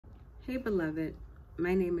Hey beloved,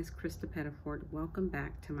 my name is Krista Pettiford. Welcome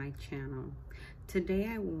back to my channel. Today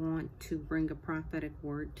I want to bring a prophetic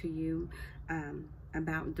word to you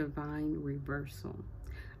about divine reversal.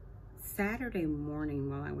 Saturday morning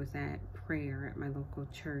while I was at prayer at my local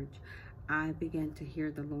church, I began to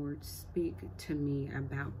hear the Lord speak to me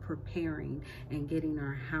about preparing and getting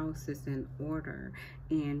our houses in order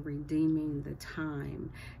and redeeming the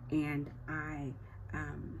time. And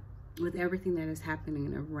with everything that is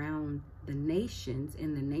happening around the nations,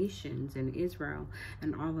 in Israel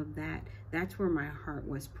and all of that, that's where my heart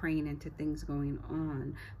was praying into things going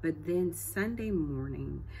on. But then Sunday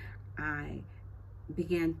morning, I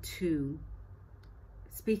began to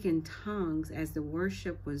speak in tongues as the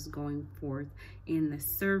worship was going forth in the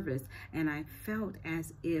service, and I felt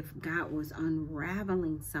as if God was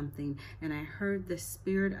unraveling something, and I heard the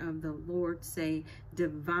Spirit of the Lord say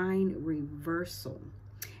divine reversal.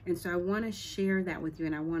 And so I want to share that with you,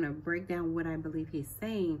 and I want to break down what I believe he's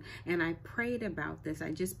saying. And I prayed about this.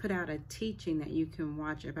 I just put out a teaching that you can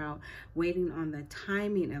watch about waiting on the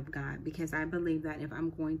timing of God, because I believe that if I'm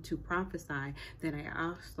going to prophesy, that I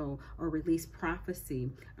also, or release prophecy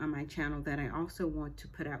on my channel, that I also want to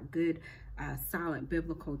put out good, solid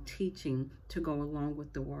biblical teaching to go along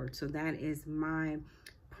with the word. So that is my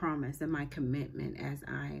promise and my commitment as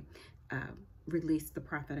I release the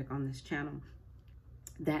prophetic on this channel,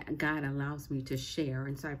 that God allows me to share.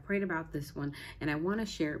 And so I prayed about this one, and I want to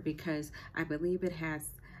share it because I believe it has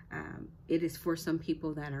it is for some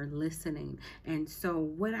people that are listening. And so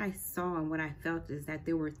what I saw and what I felt is that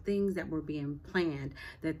there were things that were being planned,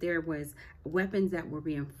 that there was weapons that were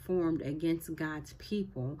being formed against God's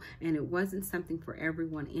people, and it wasn't something for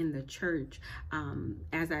everyone in the church.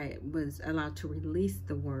 As I was allowed to release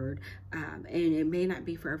the word, and it may not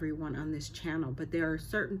be for everyone on this channel, but there are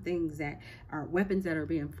certain things that are weapons that are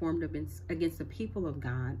being formed against the people of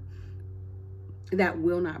God that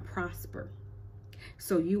will not prosper.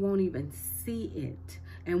 So you won't even see it.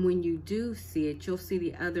 And when you do see it, you'll see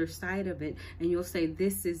the other side of it, and you'll say,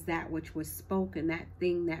 this is that which was spoken, that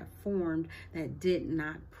thing that formed that did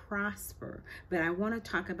not prosper. But I want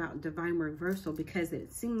to talk about divine reversal, because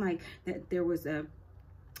it seemed like that there was a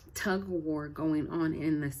tug of war going on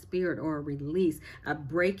in the spirit, or a release, a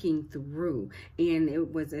breaking through. And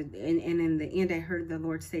it was and in the end I heard the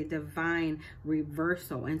Lord say divine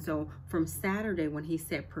reversal. And so from Saturday when he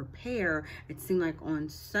said prepare, it seemed like on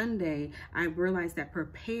Sunday I realized that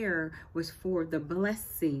prepare was for the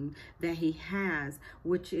blessing that he has,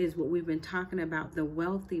 which is what we've been talking about, the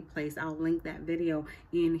wealthy place. I'll link that video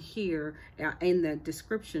in here in the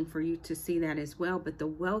description for you to see that as well. But the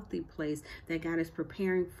wealthy place that God is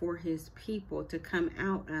preparing for his people to come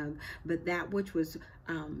out of, but that which was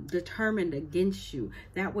determined against you,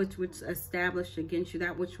 that which was established against you,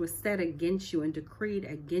 that which was set against you and decreed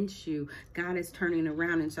against you, God is turning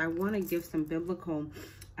around. And so I want to give some biblical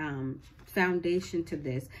foundation to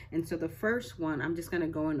this. And so the first one, I'm just going to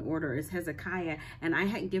go in order, is Hezekiah. And I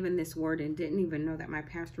had given this word and didn't even know that my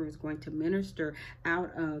pastor was going to minister out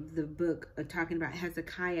of the book talking about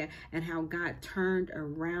Hezekiah and how God turned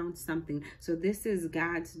around something. So this is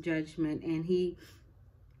God's judgment,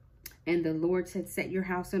 and the Lord said, set your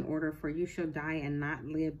house in order, for you shall die and not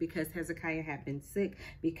live, because Hezekiah had been sick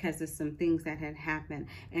because of some things that had happened.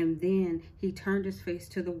 And then he turned his face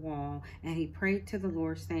to the wall and he prayed to the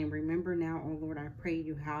Lord, saying, remember now, O Lord, I pray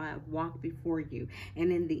you, how I have walked before you.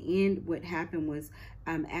 And in the end, what happened was,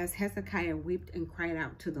 as Hezekiah wept and cried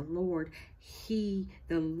out to the Lord, the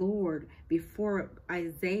Lord, before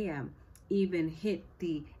Isaiah even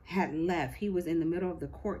had left, he was in the middle of the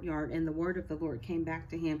courtyard, and the word of the Lord came back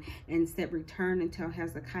to him and said, return and tell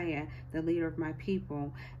Hezekiah, the leader of my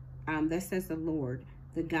people, thus says the Lord,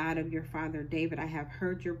 the God of your father David, I have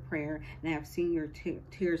heard your prayer and I have seen your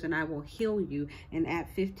tears, and I will heal you and add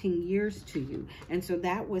 15 years to you. And so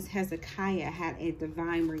that was Hezekiah had a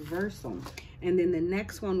divine reversal. And then the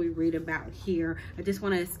next one we read about here, I just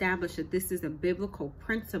want to establish that this is a biblical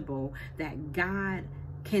principle that God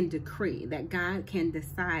can decree, that God can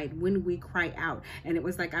decide when we cry out. And it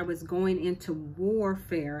was like I was going into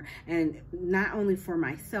warfare, and not only for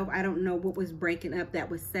myself, I don't know what was breaking up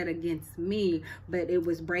that was set against me, but it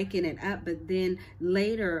was breaking it up. But then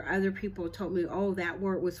later other people told me, oh, that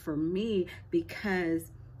word was for me, because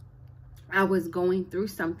I was going through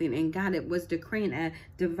something, and God, it was decreeing a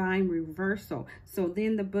divine reversal. So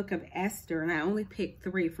then the book of Esther, and I only picked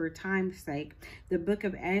 3 for time's sake. The book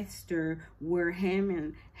of Esther, where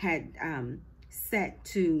Haman had set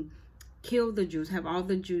to kill the Jews, have all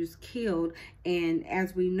the Jews killed. And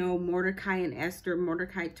as we know, Mordecai and Esther,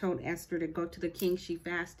 Mordecai told Esther to go to the king. She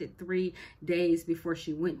fasted 3 days before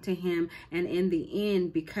she went to him. And in the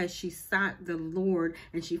end, because she sought the Lord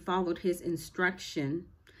and she followed his instruction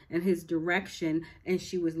and his direction, and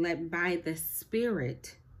she was led by the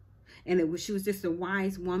Spirit, and she was just a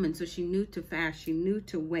wise woman, so she knew to fast, she knew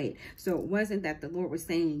to wait. So it wasn't that the Lord was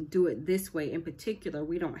saying do it this way in particular.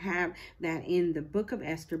 We don't have that in the book of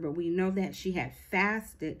Esther, but we know that she had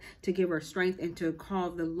fasted to give her strength and to call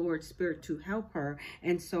the Lord's Spirit to help her.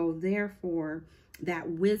 And so therefore, that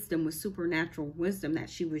wisdom was supernatural wisdom that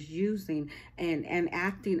she was using and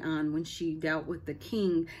acting on when she dealt with the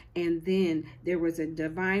king. And then there was a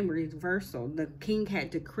divine reversal. The king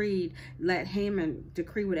had decreed, let Haman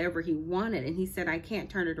decree whatever he wanted. And he said, I can't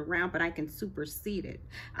turn it around, but I can supersede it.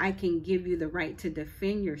 I can give you the right to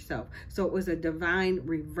defend yourself. So it was a divine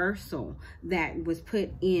reversal that was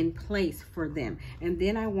put in place for them. And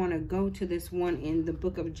then I want to go to this one in the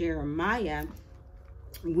book of Jeremiah,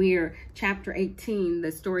 where chapter 18,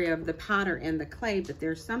 the story of the potter and the clay. But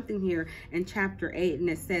there's something here in chapter 8, and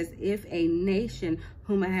it says, if a nation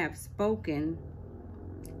whom I have spoken,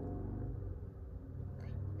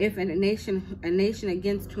 if a nation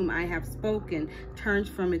against whom I have spoken turns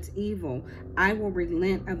from its evil, I will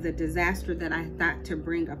relent of the disaster that I thought to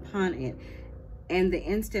bring upon it. And the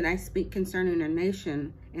instant I speak concerning a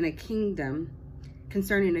nation and a kingdom,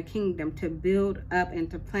 concerning a kingdom to build up and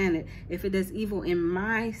to plant it, if it does evil in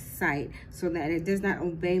my sight, so that it does not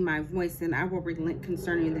obey my voice, then I will relent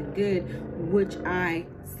concerning the good which I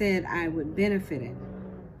said I would benefit it.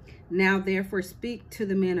 Now therefore speak to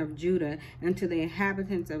the men of Judah and to the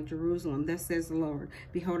inhabitants of Jerusalem. Thus says the Lord,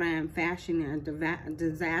 behold, I am fashioning a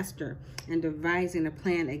disaster and devising a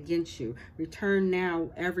plan against you. Return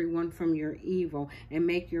now everyone from your evil and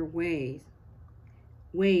make your ways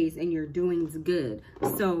and your doings good.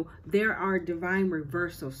 So there are divine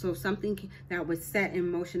reversals. So something that was set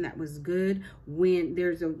in motion that was good, when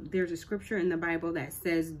there's a scripture in the Bible that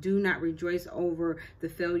says, do not rejoice over the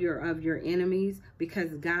failure of your enemies,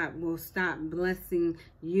 because God will stop blessing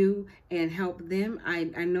you and help them. I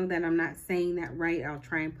know that I'm not saying that right. I'll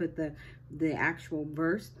try and put the actual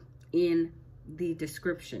verse in the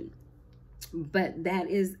description. But that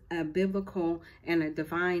is a biblical and a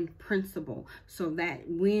divine principle, so that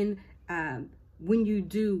when you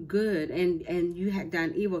do good and you had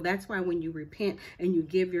done evil, that's why when you repent and you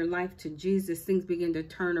give your life to Jesus, things begin to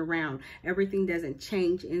turn around. Everything doesn't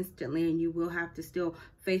change instantly, and you will have to still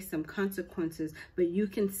face some consequences, but you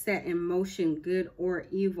can set in motion good or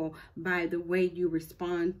evil by the way you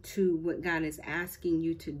respond to what God is asking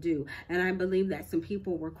you to do. And I believe that some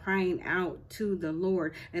people were crying out to the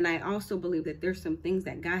Lord, and I also believe that there's some things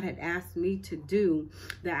that God had asked me to do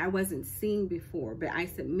that I wasn't seeing before, but I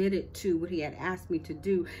submitted to what he had asked me to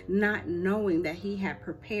do, not knowing that he had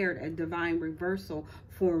prepared a divine reversal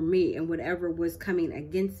for me and whatever was coming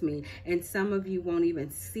against me. And some of you won't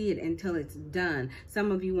even see it until it's done.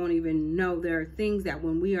 Some of you won't even know. There are things that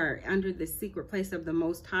when we are under the secret place of the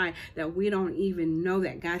Most High that we don't even know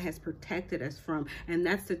that God has protected us from. And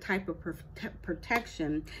that's the type of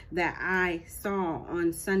protection that I saw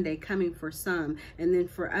on Sunday coming for some. And then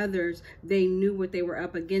for others, they knew what they were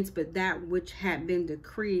up against, but that which had been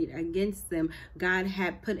decreed against them, God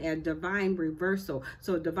had put a divine reversal.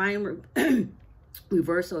 So divine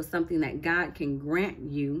reversal is something that God can grant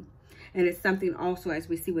you. And it's something also, as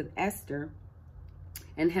we see with Esther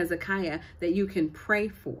and Hezekiah, that you can pray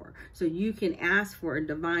for. So you can ask for a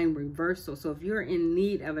divine reversal. So if you're in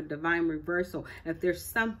need of a divine reversal, if there's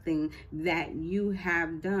something that you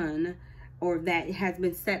have done or that has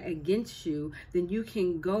been set against you, then you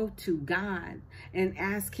can go to God and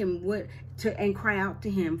ask him and cry out to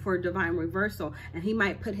him for a divine reversal. And he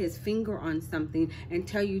might put his finger on something and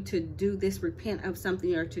tell you to do this, repent of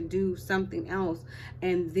something, or to do something else.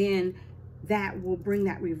 And then that will bring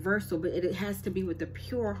that reversal, but it has to be with a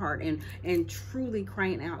pure heart and truly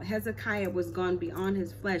crying out. Hezekiah was gone beyond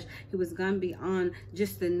his flesh. He was gone beyond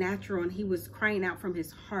just the natural, and he was crying out from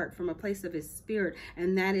his heart, from a place of his spirit.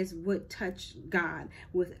 And that is what touched God.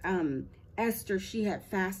 With Esther, she had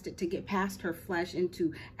fasted to get past her flesh and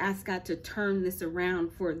to ask God to turn this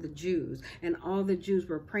around for the Jews. And all the Jews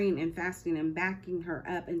were praying and fasting and backing her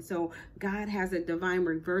up. And so God has a divine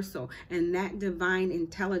reversal, and that divine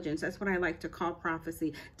intelligence, that's what I like to call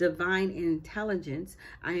prophecy, divine intelligence.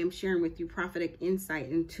 I am sharing with you prophetic insight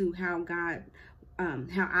into how God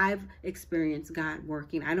how I've experienced God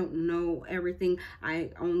working. I don't know everything.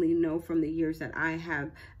 I only know from the years that I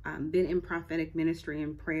have been in prophetic ministry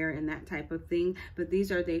and prayer and that type of thing, but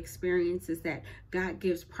these are the experiences that God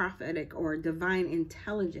gives. Prophetic or divine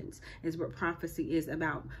intelligence is what prophecy is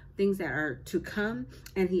about, things that are to come.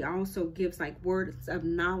 And he also gives like words of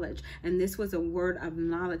knowledge, and this was a word of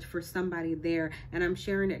knowledge for somebody there. And I'm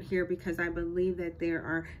sharing it here because I believe that there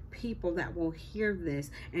are people that will hear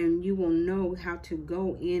this, and you will know how to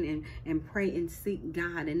go in and pray and seek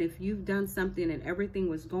God. And if you've done something and everything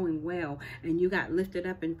was going well and you got lifted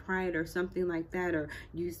up in pride or something like that, or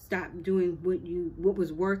you stopped doing what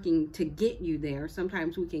was working to get you there.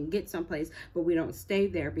 Sometimes we can get someplace, but we don't stay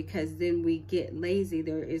there because then we get lazy.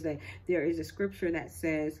 There is a scripture that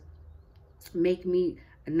says, make me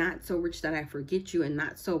not so rich that I forget you, and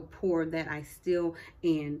not so poor that I steal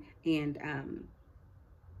and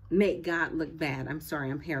make God look bad. I'm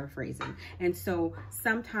sorry, I'm paraphrasing. And so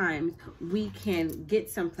sometimes we can get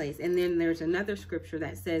someplace, and then there's another scripture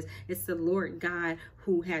that says it's the Lord God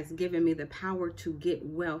who has given me the power to get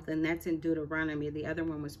wealth, and that's in Deuteronomy. The other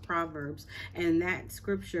one was Proverbs, and that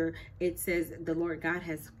scripture, it says the Lord God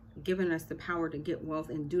has given us the power to get wealth,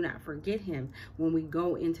 and do not forget him when we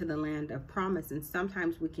go into the land of promise. And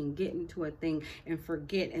sometimes we can get into a thing and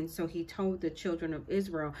forget. And so he told the children of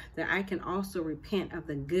Israel that I can also repent of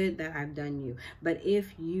the good that I've done you. But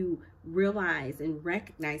if you realize and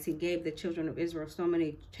recognize, he gave the children of Israel so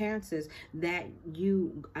many chances that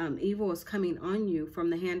evil is coming on you from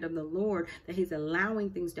the hand of the Lord, that he's allowing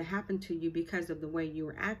things to happen to you because of the way you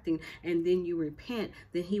were acting, and then you repent,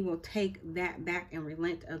 then he will take that back and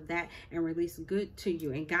relent of that and release good to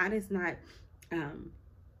you. And God is not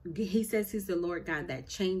he says he's the Lord God that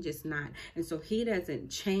changes not. And so he doesn't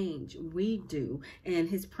change, we do. And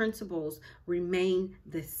his principles remain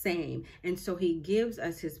the same. And so he gives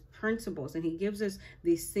us his principles, and he gives us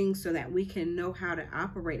these things so that we can know how to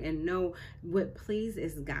operate and know what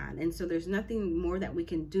pleases God. And so there's nothing more that we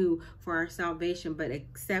can do for our salvation but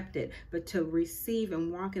accept it, but to receive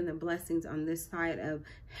and walk in the blessings on this side of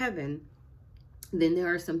heaven. Then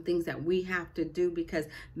there are some things that we have to do, because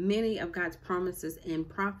many of God's promises and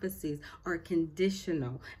prophecies are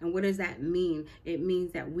conditional. And what does that mean? It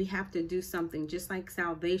means that we have to do something. Just like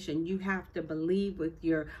salvation, you have to believe with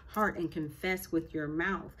your heart and confess with your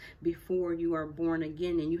mouth before you are born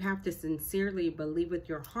again. And you have to sincerely believe with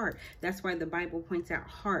your heart. That's why the Bible points out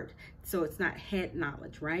heart. So it's not head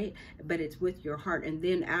knowledge, right? But it's with your heart. And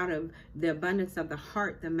then out of the abundance of the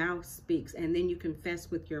heart, the mouth speaks. And then you confess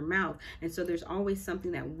with your mouth. And so there's always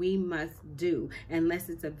something that we must do, unless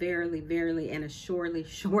it's a verily, verily, and a surely,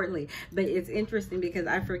 surely. But it's interesting because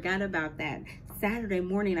I forgot about that. Saturday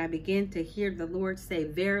morning, I began to hear the Lord say,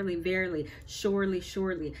 verily, verily, surely,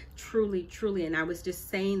 surely, truly, truly. And I was just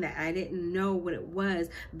saying that. I didn't know what it was.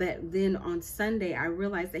 But then on Sunday, I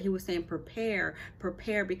realized that he was saying, prepare,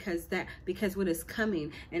 prepare, because what is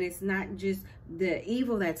coming. And it's not just the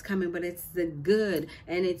evil that's coming, but it's the good.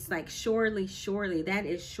 And it's like, surely, surely, that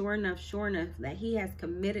is sure enough that he has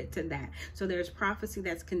committed to that. So there's prophecy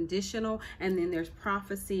that's conditional, and then there's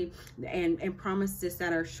prophecy and promises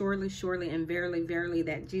that are surely, surely, and verily, verily,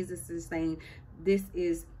 that Jesus is saying this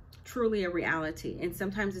is truly a reality. And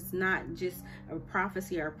sometimes it's not just a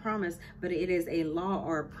prophecy or a promise, but it is a law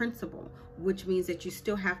or a principle, which means that you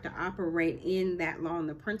still have to operate in that law and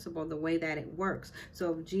the principle the way that it works.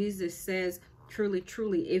 So if Jesus says, truly,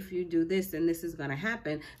 truly, if you do this, and this is going to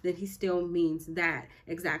happen, then he still means that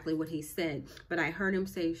exactly what he said. But I heard him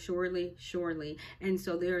say, surely, surely. And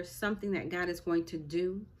so there's something that God is going to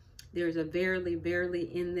do. There's a verily,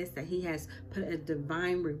 verily in this, that he has put a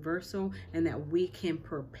divine reversal, and that we can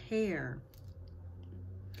prepare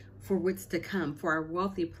for what's to come, for our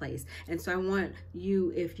wealthy place. And so I want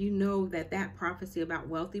you, if you know that that prophecy about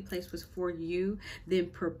wealthy place was for you, then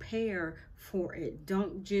prepare for it.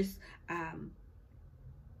 Don't just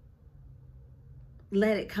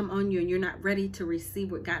let it come on you and you're not ready to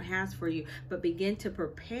receive what God has for you, but begin to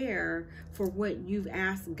prepare for what you've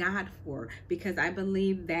asked God for, because I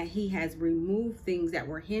believe that he has removed things that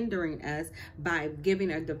were hindering us by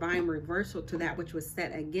giving a divine reversal to that which was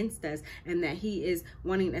set against us, and that he is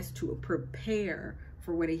wanting us to prepare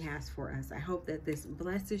for what he has for us. I hope that this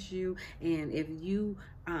blesses you. And if you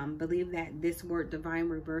believe that this word divine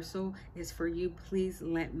reversal is for you, please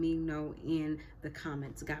let me know in the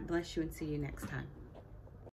comments. God bless you, and see you next time.